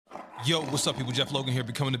Yo, what's up, people? Jeff Logan here,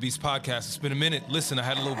 Becoming the Beast podcast. It's been a minute. Listen, I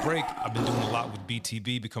had a little break. I've been doing a lot with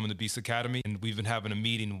BTB, Becoming the Beast Academy, and we've been having a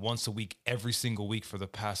meeting once a week, every single week for the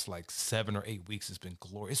past 7 or 8 weeks. It's been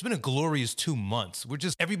glorious. It's been a glorious 2 months.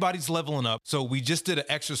 Everybody's leveling up. So we just did an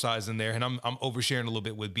exercise in there, and I'm oversharing a little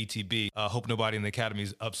bit with BTB. Hope nobody in the academy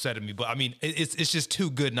is upset at me, but I mean, it's just too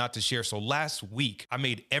good not to share. So last week, I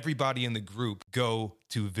made everybody in the group go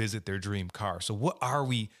to visit their dream car. So what are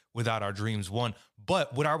we without our dreams? One,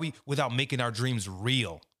 but what are we without making our dreams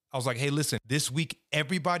real? I was like, hey, listen, this week,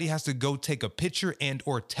 everybody has to go take a picture and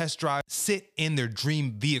or test drive, sit in their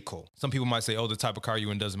dream vehicle. Some people might say, oh, the type of car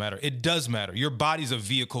you're in doesn't matter. It does matter. Your body's a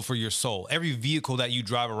vehicle for your soul. Every vehicle that you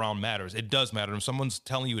drive around matters. It does matter. If someone's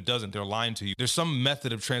telling you it doesn't, they're lying to you. There's some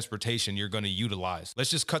method of transportation you're going to utilize. Let's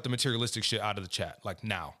just cut the materialistic shit out of the chat, like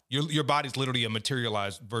now. Your body's literally a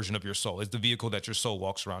materialized version of your soul. It's the vehicle that your soul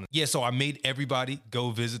walks around in. Yeah, so I made everybody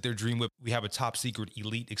go visit their dream whip. We have a top secret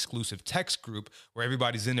elite exclusive text group where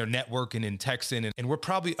everybody's in there networking and texting, and we're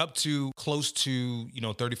probably up to close to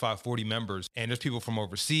 35, 40 members, and there's people from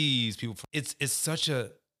overseas, it's such a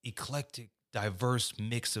eclectic, diverse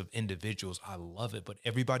mix of individuals. I love it, but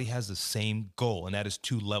everybody has the same goal, and that is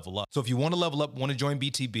to level up. So if you want to level up, want to join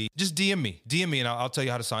BTB, just DM me, and I'll tell you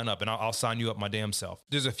how to sign up, and I'll sign you up my damn self.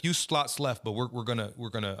 There's a few slots left, but we're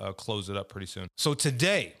gonna close it up pretty soon. So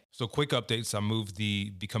today, quick updates. I moved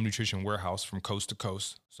the Become Nutrition warehouse from coast to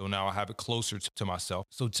coast. So now I have it closer to myself.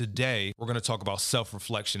 So today we're going to talk about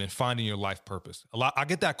self-reflection and finding your life purpose. I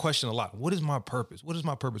get that question a lot. What is my purpose? What is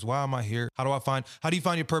my purpose? Why am I here? How do you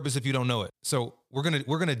find your purpose if you don't know it? So we're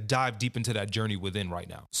going to dive deep into that journey within right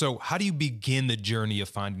now. So how do you begin the journey of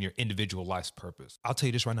finding your individual life's purpose? I'll tell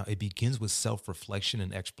you this right now. It begins with self-reflection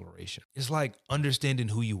and exploration. It's like understanding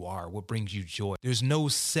who you are, what brings you joy. There's no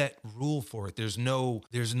set rule for it. There's no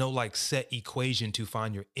set equation to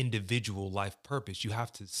find your individual life purpose. You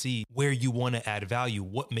have to see where you want to add value,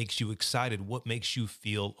 what makes you excited, what makes you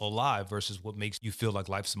feel alive versus what makes you feel like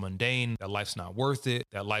life's mundane, that life's not worth it,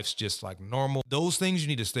 that life's just like normal. Those things you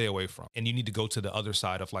need to stay away from. And you need to go to the other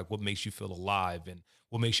side of what makes you feel alive and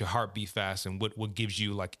what makes your heart beat fast and what gives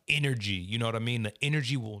you energy. You know what I mean? The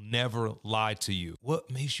energy will never lie to you.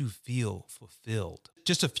 What makes you feel fulfilled?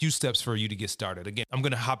 Just a few steps for you to get started. Again, I'm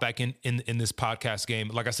going to hop back in this podcast game.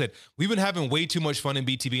 Like I said, we've been having way too much fun in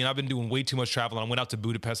BTB, and I've been doing way too much traveling. I went out to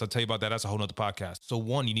Budapest. I'll tell you about that. That's a whole nother podcast. So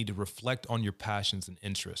one, you need to reflect on your passions and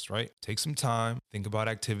interests, right? Take some time. Think about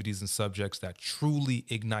activities and subjects that truly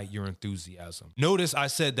ignite your enthusiasm. Notice I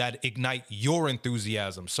said that ignite your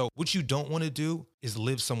enthusiasm. So what you don't want to do is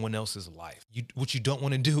live someone else's life. What you don't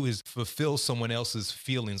want to do is fulfill someone else's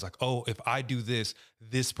feelings. Like, oh, if I do this,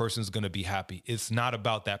 this person's going to be happy. It's not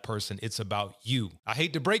about that person. It's about you. I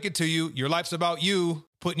hate to break it to you. Your life's about you.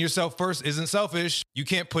 Putting yourself first isn't selfish. You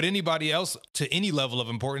can't put anybody else to any level of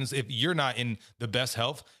importance if you're not in the best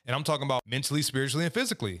health. And I'm talking about mentally, spiritually, and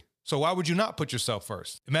physically. So why would you not put yourself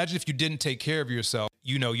first? Imagine if you didn't take care of yourself.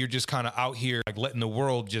 You're just kind of out here letting the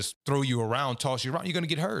world just throw you around, toss you around. You're going to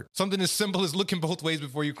get hurt. Something as simple as looking both ways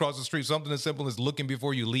before you cross the street. Something as simple as looking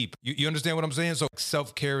before you leap. You understand what I'm saying? So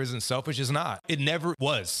self-care isn't selfish. It's not. It never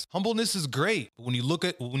was. Humbleness is great. But when you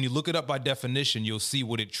look it up by definition, you'll see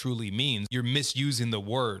what it truly means. You're misusing the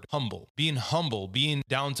word humble. Being humble, being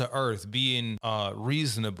down to earth, being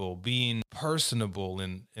reasonable, being personable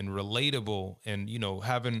and relatable, and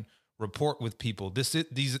having rapport with people.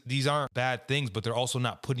 These aren't bad things, but they're also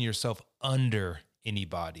not putting yourself under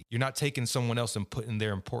anybody. You're not taking someone else and putting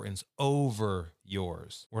their importance over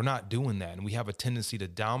yours. We're not doing that. And we have a tendency to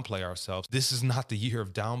downplay ourselves. This is not the year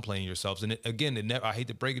of downplaying yourselves. And I hate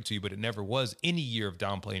to break it to you, but it never was any year of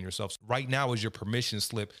downplaying yourselves. Right now is your permission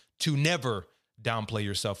slip to never downplay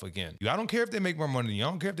yourself again. I don't care if they make more money than you. I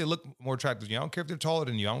don't care if they look more attractive than you. I don't care if they're taller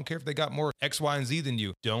than you. I don't care if they got more X, Y, and Z than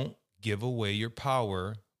you. Don't give away your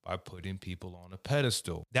power by putting people on a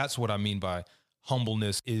pedestal. That's what I mean by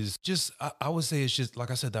humbleness. Is just, I would say it's just, like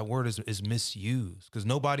I said, that word is misused because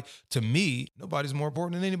to me, nobody's more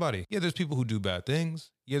important than anybody. Yeah, there's people who do bad things.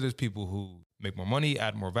 Yeah, there's people who make more money,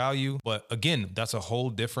 add more value. But again, that's a whole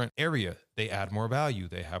different area. They add more value.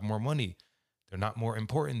 They have more money. They're not more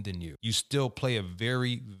important than you. You still play a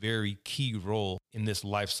very, very key role in this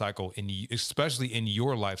life cycle, especially in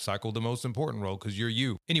your life cycle, the most important role, because you're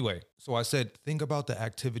you. Anyway, so I said, think about the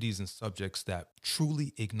activities and subjects that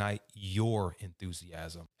truly ignite your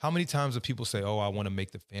enthusiasm. How many times do people say, oh, I want to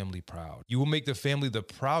make the family proud? You will make the family the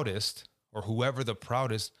proudest, or whoever the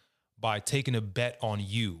proudest, by taking a bet on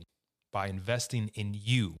you, by investing in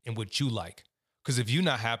you and what you like. Because if you're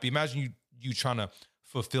not happy, imagine you trying to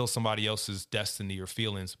fulfill somebody else's destiny or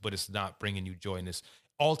feelings, but it's not bringing you joy, and it's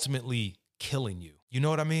ultimately killing you. You know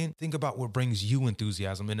what I mean? Think about what brings you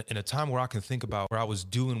enthusiasm. In a time where I can think about where I was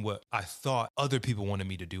doing what I thought other people wanted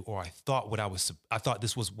me to do, or I thought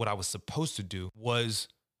this was what I was supposed to do, was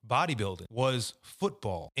bodybuilding, was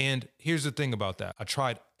football. And here's the thing about that. I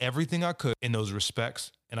tried everything I could in those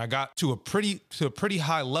respects, and I got to a pretty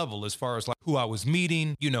high level as far as like who I was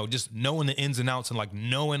meeting, you know, just knowing the ins and outs and like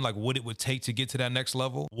knowing like what it would take to get to that next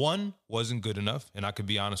level. One, wasn't good enough. And I could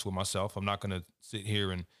be honest with myself. I'm not going to sit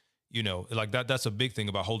here and, you know, like that's a big thing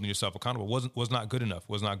about holding yourself accountable. Was not good enough.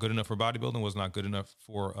 Was not good enough for bodybuilding. Was not good enough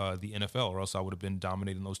for the NFL, or else I would have been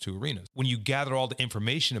dominating those two arenas. When you gather all the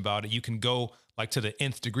information about it, you can go like to the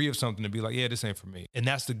nth degree of something and be like, yeah, this ain't for me. And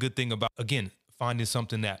that's the good thing about, again, finding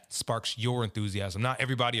something that sparks your enthusiasm. Not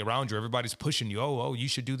everybody around you, everybody's pushing you. Oh, you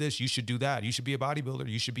should do this. You should do that. You should be a bodybuilder.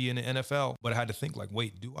 You should be in the NFL. But I had to think like,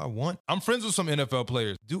 wait, do I want? I'm friends with some NFL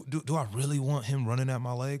players. Do I really want him running at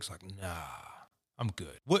my legs? Like, nah. I'm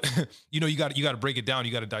good. What, you know, you got to break it down.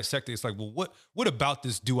 You got to dissect it. It's like, well, what about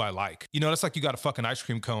this do I like? You know, that's like you got a fucking ice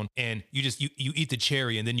cream cone and you eat the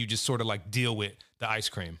cherry and then you just sort of like deal with the ice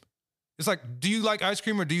cream. It's like, do you like ice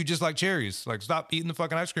cream or do you just like cherries? Like, stop eating the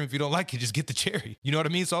fucking ice cream if you don't like it. Just get the cherry. You know what I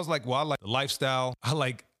mean? So I was like, well, I like the lifestyle. I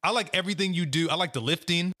like everything you do. I like the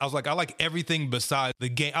lifting. I was like, I like everything besides the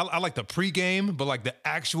game. I like the pregame, but like the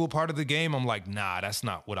actual part of the game, I'm like, nah, that's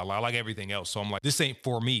not what I like. I like everything else. So I'm like, this ain't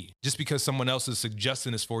for me. Just because someone else is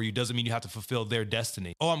suggesting this for you doesn't mean you have to fulfill their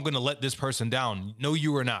destiny. Oh, I'm going to let this person down. No,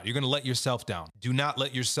 you are not. You're going to let yourself down. Do not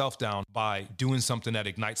let yourself down by doing something that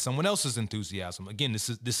ignites someone else's enthusiasm. Again,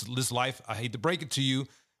 this life. I hate to break it to you,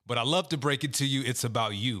 but I love to break it to you. It's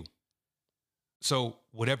about you. So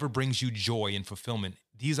whatever brings you joy and fulfillment,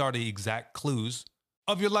 these are the exact clues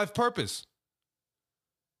of your life purpose.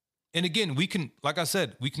 And again, we can, like I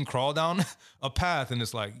said, we can crawl down a path and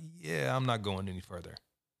it's like, yeah, I'm not going any further.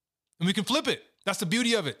 And we can flip it. That's the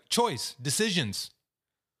beauty of it. Choice, decisions.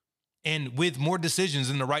 And with more decisions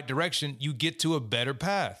in the right direction, you get to a better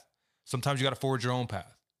path. Sometimes you got to forge your own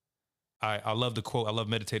path. I love the quote. I love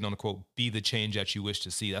meditating on the quote, be the change that you wish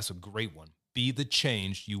to see. That's a great one. Be the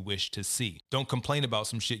change you wish to see. Don't complain about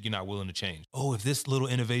some shit you're not willing to change. Oh, if this little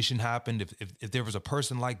innovation happened, if there was a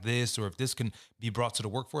person like this, or if this can be brought to the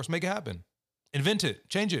workforce, make it happen. Invent it,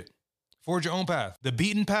 change it, forge your own path. The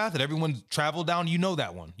beaten path that everyone traveled down, you know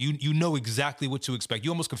that one. You know exactly what to expect.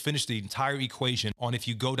 You almost can finish the entire equation on if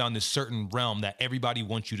you go down this certain realm that everybody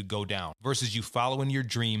wants you to go down versus you following your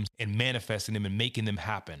dreams and manifesting them and making them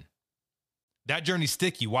happen. That journey's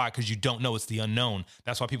sticky. Why? Because you don't know. It's the unknown.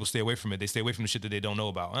 That's why people stay away from it. They stay away from the shit that they don't know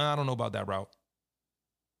about. I don't know about that route.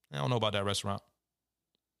 I don't know about that restaurant.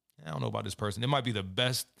 I don't know about this person. It might be the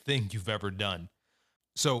best thing you've ever done.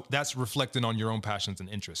 So that's reflecting on your own passions and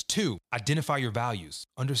interests. 2, identify your values.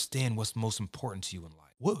 Understand what's most important to you in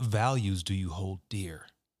life. What values do you hold dear?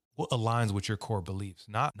 What aligns with your core beliefs?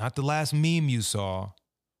 Not the last meme you saw.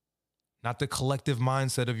 Not the collective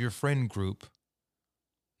mindset of your friend group.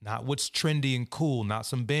 Not what's trendy and cool, not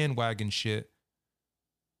some bandwagon shit.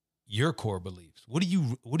 Your core beliefs. What do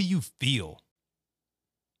you feel?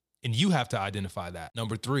 And you have to identify that.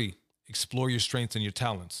 Number 3, explore your strengths and your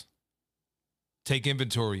talents. Take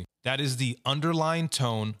inventory. That is the underlying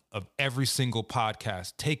tone of every single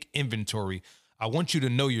podcast. Take inventory. I want you to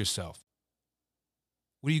know yourself.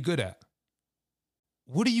 What are you good at?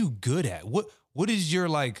 What are you good at? What is your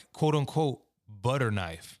like quote unquote butter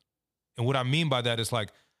knife? And what I mean by that is like,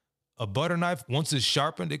 a butter knife, once it's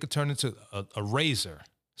sharpened, it could turn into a razor,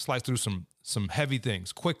 slice through some heavy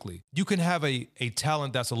things quickly. You can have a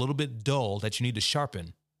talent that's a little bit dull that you need to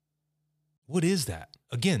sharpen. What is that?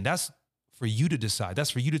 Again, that's for you to decide. That's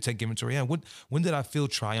for you to take inventory. Yeah, when did I feel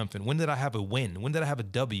triumphant? When did I have a win? When did I have a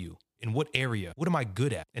W? In what area? What am I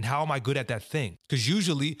good at? And how am I good at that thing? Because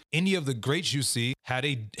usually any of the greats you see had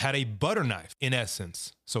a butter knife in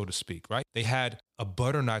essence, so to speak, right? They had a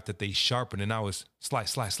butter knife that they sharpened and now it's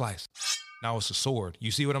slice, slice, slice. Now it's a sword. You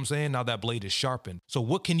see what I'm saying? Now that blade is sharpened. So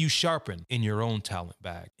what can you sharpen in your own talent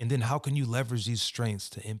bag? And then how can you leverage these strengths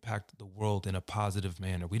to impact the world in a positive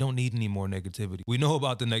manner? We don't need any more negativity. We know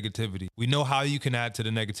about the negativity. We know how you can add to the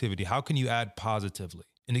negativity. How can you add positively?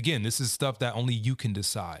 And again, this is stuff that only you can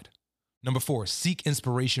decide. Number 4, seek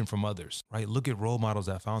inspiration from others, right? Look at role models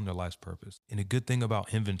that found their life's purpose. And a good thing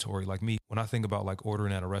about inventory, like me, when I think about like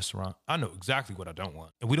ordering at a restaurant, I know exactly what I don't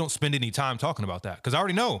want. And we don't spend any time talking about that because I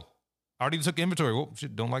already know. I already took inventory. Well,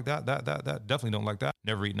 shit, don't like that. Definitely don't like that.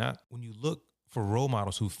 Never eaten that. When you look for role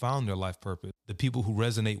models who found their life purpose, the people who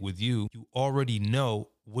resonate with you, you already know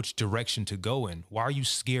which direction to go in. Why are you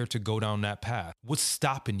scared to go down that path? What's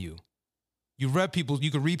stopping you? You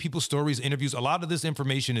can read people's stories, interviews. A lot of this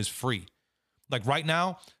information is free. Like right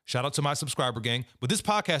now, shout out to my subscriber gang, but this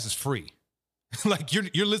podcast is free. Like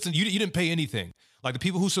you're listening, you didn't pay anything. Like the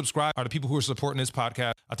people who subscribe are the people who are supporting this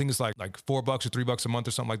podcast. I think it's like $4 or $3 a month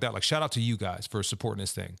or something like that. Like shout out to you guys for supporting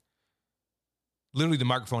this thing. Literally the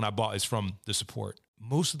microphone I bought is from the support.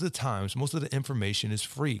 Most of the times, most of the information is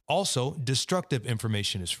free. Also, destructive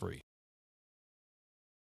information is free.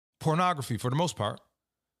 Pornography, for the most part,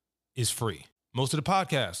 is free. Most of the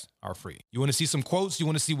podcasts are free. You want to see some quotes, you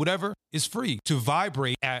want to see whatever, it's free. To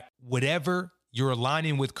vibrate at whatever you're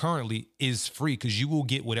aligning with currently is free because you will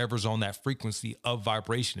get whatever's on that frequency of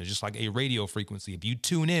vibration. It's just like a radio frequency. If you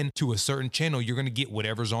tune in to a certain channel, you're going to get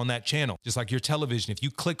whatever's on that channel. Just like your television. If you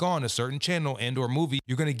click on a certain channel and or movie,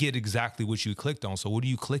 you're going to get exactly what you clicked on. So what are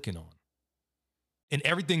you clicking on? And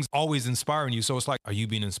everything's always inspiring you. So it's like, are you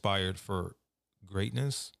being inspired for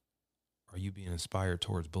greatness? Are you being inspired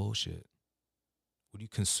towards bullshit? What are you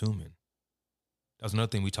consuming? That's another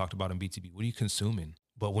thing we talked about in BTB. What are you consuming?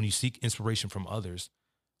 But when you seek inspiration from others,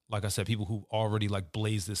 like I said, people who already like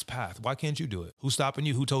blaze this path, why can't you do it? Who's stopping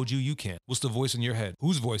you? Who told you you can't? What's the voice in your head?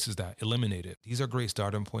 Whose voice is that? Eliminate it. These are great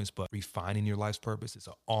starting points, but refining your life's purpose is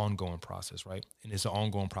an ongoing process, right? And it's an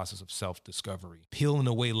ongoing process of self-discovery, peeling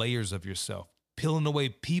away layers of yourself, peeling away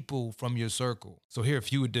people from your circle. So here are a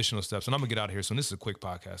few additional steps, and I'm gonna get out of here. So this is a quick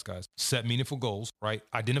podcast, guys. Set meaningful goals, right?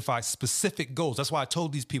 Identify specific goals. That's why I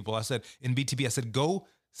told these people, I said in BTB, I said, go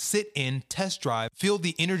sit in, test drive, feel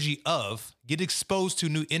the energy of, get exposed to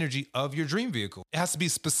new energy of your dream vehicle. It has to be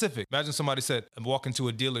specific. Imagine somebody said, I'm walking to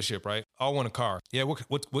a dealership, right? I want a car. Yeah,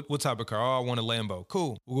 what type of car? Oh, I want a Lambo.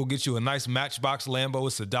 Cool. We'll go get you a nice Matchbox Lambo.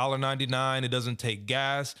 It's $1.99. It doesn't take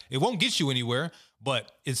gas. It won't get you anywhere,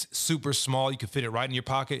 but it's super small. You can fit it right in your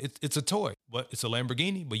pocket. It's a toy, but it's a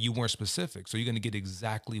Lamborghini, but you weren't specific. So you're going to get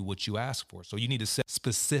exactly what you ask for. So you need to set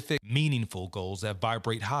specific, meaningful goals that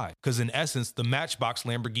vibrate high. Because in essence, the Matchbox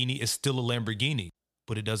Lamborghini is still a Lamborghini,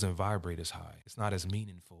 but it doesn't vibrate as high. It's not as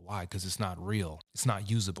meaningful. Why? Because it's not real. It's not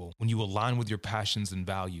usable. When you align with your passions and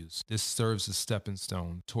values, this serves as a stepping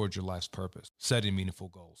stone towards your life's purpose. Setting meaningful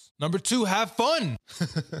goals. Number 2, have fun.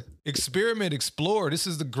 Experiment, explore. This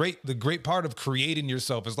is the great part of creating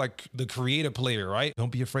yourself. It's like the creative player, right?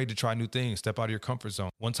 Don't be afraid to try new things. Step out of your comfort zone.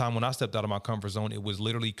 One time when I stepped out of my comfort zone, it was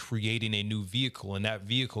literally creating a new vehicle. And that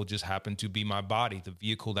vehicle just happened to be my body, the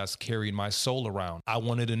vehicle that's carrying my soul around. I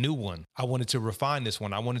wanted a new one. I wanted to refine this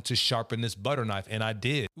one. I wanted to sharpen this butter knife, and I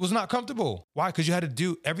did. It was not comfortable. Why? Because you had to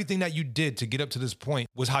do everything that you did to get up to this point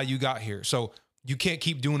was how you got here. So you can't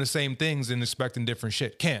keep doing the same things and expecting different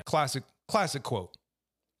shit. Can't. Classic quote.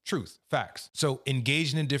 Truth, facts. So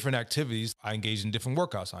engaging in different activities, I engaged in different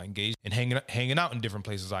workouts. I engaged in hanging out in different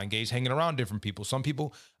places. I engaged hanging around different people. Some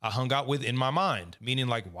people I hung out with in my mind, meaning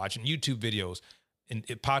like watching YouTube videos. And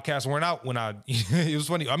podcasts weren't out when it was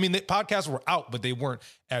funny. I mean, the podcasts were out, but they weren't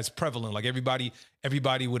as prevalent. Like everybody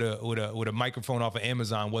with a microphone off of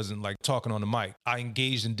Amazon wasn't like talking on the mic. I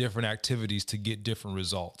engaged in different activities to get different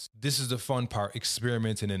results. This is the fun part,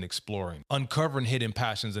 experimenting and exploring, uncovering hidden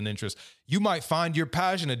passions and interests. You might find your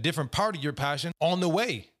passion, a different part of your passion on the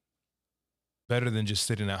way. Better than just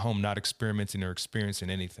sitting at home, not experimenting or experiencing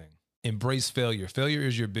anything. Embrace failure. Failure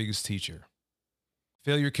is your biggest teacher.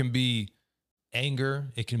 Failure can be anger,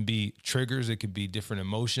 it can be triggers, it could be different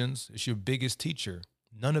emotions. It's your biggest teacher.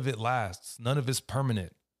 None of it lasts. None of it's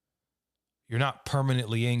permanent. You're not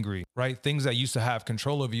permanently angry, right? Things that used to have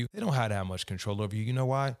control over you, they don't have that much control over you. You know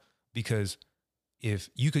why? Because if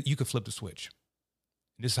you could flip the switch.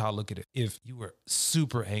 This is how I look at it. If you were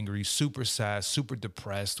super angry, super sad, super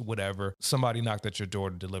depressed, whatever, somebody knocked at your door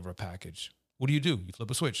to deliver a package. What do? You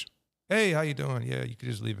flip a switch. Hey, how you doing? Yeah, you could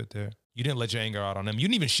just leave it there. You didn't let your anger out on them. You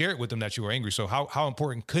didn't even share it with them that you were angry. So how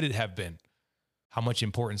important could it have been? How much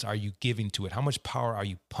importance are you giving to it? How much power are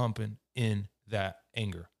you pumping in that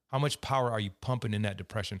anger? How much power are you pumping in that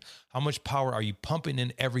depression? How much power are you pumping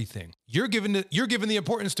in everything? You're giving the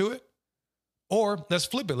importance to it. Or let's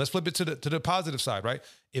flip it. Let's flip it to the positive side, right?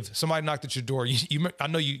 If somebody knocked at your door, I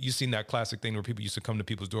know you've seen that classic thing where people used to come to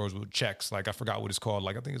people's doors with checks. Like I forgot what it's called.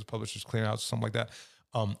 Like I think it's Publishers Clearinghouse or something like that.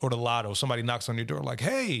 Or the lotto. Somebody knocks on your door like,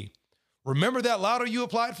 hey, remember that lotto you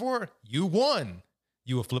applied for? You won.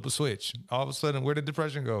 You will flip a switch. All of a sudden, where did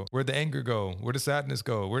depression go? Where'd the anger go? Where did sadness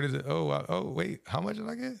go? Where did it, wait, how much did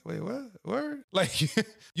I get? Wait, what? Where? Like,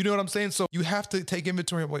 you know what I'm saying? So you have to take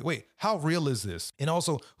inventory and wait, how real is this? And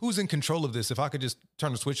also, who's in control of this? If I could just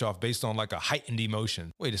turn the switch off based on like a heightened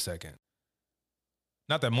emotion. Wait a second.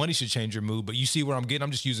 Not that money should change your mood, but you see where I'm getting?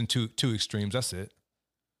 I'm just using two extremes. That's it.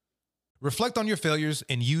 Reflect on your failures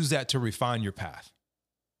and use that to refine your path.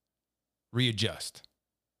 Readjust.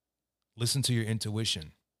 Listen to your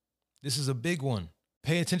intuition. This is a big one.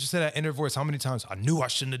 Pay attention to that inner voice. How many times I knew I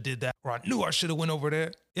shouldn't have did that, or I knew I should have went over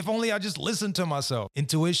there. If only I just listened to myself.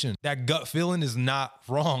 Intuition, that gut feeling is not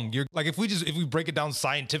wrong. You're like, if we break it down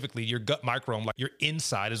scientifically, your gut microbiome, like your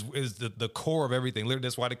inside is the core of everything. Literally,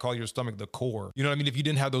 that's why they call your stomach the core. You know what I mean? If you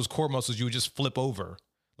didn't have those core muscles, you would just flip over.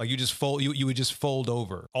 Like you just fold, you would just fold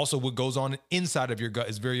over. Also, what goes on inside of your gut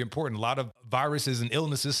is very important. A lot of viruses and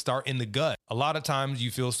illnesses start in the gut. A lot of times you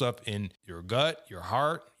feel stuff in your gut, your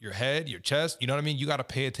heart, your head, your chest. You know what I mean? You got to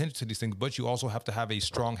pay attention to these things, but you also have to have a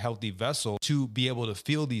strong, healthy vessel to be able to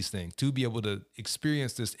feel these things, to be able to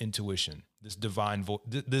experience this intuition, this divine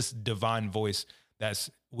voice that's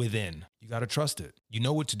within. You got to trust it. You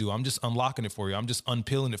know what to do. I'm just unlocking it for you. I'm just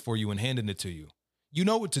unpeeling it for you and handing it to you. You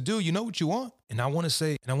know what to do. You know what you want. And I want to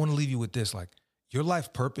say, and I want to leave you with this, like your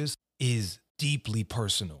life purpose is deeply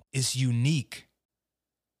personal. It's unique.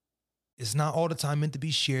 It's not all the time meant to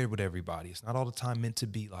be shared with everybody. It's not all the time meant to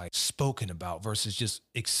be like spoken about versus just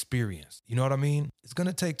experienced. You know what I mean? It's going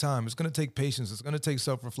to take time. It's going to take patience. It's going to take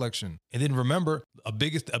self-reflection. And then remember, a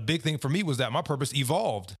big thing for me was that my purpose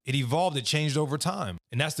evolved. It evolved. It changed over time.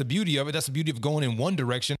 And that's the beauty of it. That's the beauty of going in one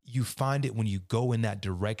direction. You find it when you go in that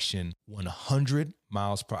direction 100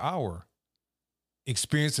 miles per hour.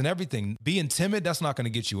 Experiencing everything. Being timid, that's not going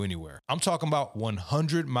to get you anywhere. I'm talking about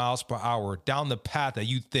 100 miles per hour down the path that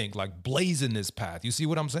you think, like blazing this path. You see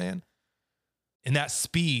what I'm saying? And that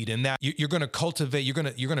speed and that you're going to cultivate, you're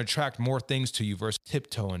going to attract more things to you versus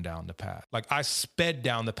tiptoeing down the path. Like I sped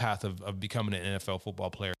down the path of becoming an NFL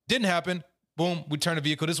football player. Didn't happen. Boom, we turn the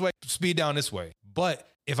vehicle this way, speed down this way. But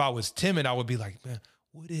if I was timid, I would be like, man,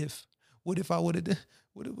 what if I would have done?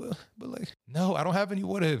 But like, no, I don't have any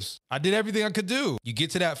what ifs. I did everything I could do. You get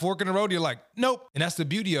to that fork in the road, you're like, nope. And that's the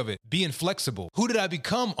beauty of it, being flexible. Who did I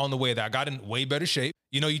become on the way that I got in way better shape?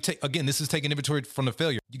 You know, this is taking inventory from the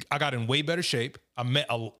failure. I got in way better shape. I met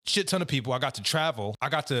a shit ton of people. I got to travel. I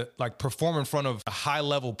got to like perform in front of high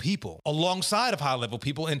level people, alongside of high level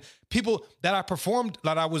people, and people that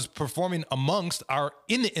I was performing amongst are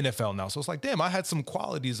in the NFL now. So it's like, damn, I had some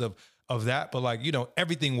qualities of that, but like, you know,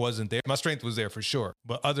 everything wasn't there. My strength was there for sure,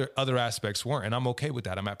 but other aspects weren't. And I'm okay with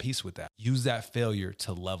that. I'm at peace with that. Use that failure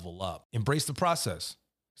to level up. Embrace the process.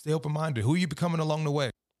 Stay open-minded. Who are you becoming along the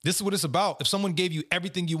way? This is what it's about. If someone gave you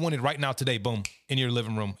everything you wanted right now today, boom, in your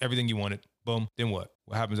living room, everything you wanted, boom, then what?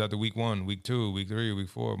 What happens after week 1, week 2, week 3, week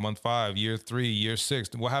 4, month 5, year 3, year 6?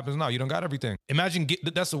 What happens now? You don't got everything. Imagine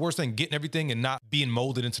that's the worst thing, getting everything and not being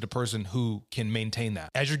molded into the person who can maintain that.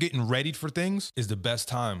 As you're getting ready for things is the best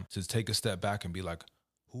time to take a step back and be like,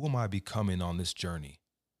 who am I becoming on this journey?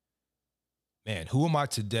 Man, who am I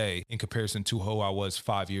today in comparison to who I was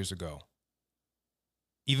 5 years ago?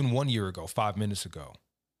 Even 1 year ago, 5 minutes ago?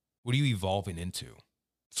 What are you evolving into?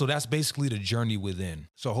 So that's basically the journey within.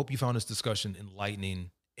 So I hope you found this discussion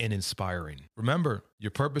enlightening and inspiring. Remember,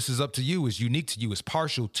 your purpose is up to you, is unique to you, is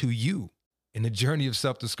partial to you. In the journey of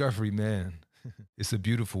self-discovery, man, it's a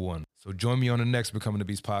beautiful one. So join me on the next Becoming the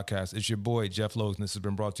Beast podcast. It's your boy, Jeff Logan. This has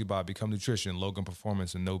been brought to you by Become Nutrition, Logan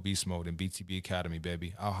Performance, and No Beast Mode, and BTB Academy,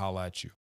 baby. I'll holla at you.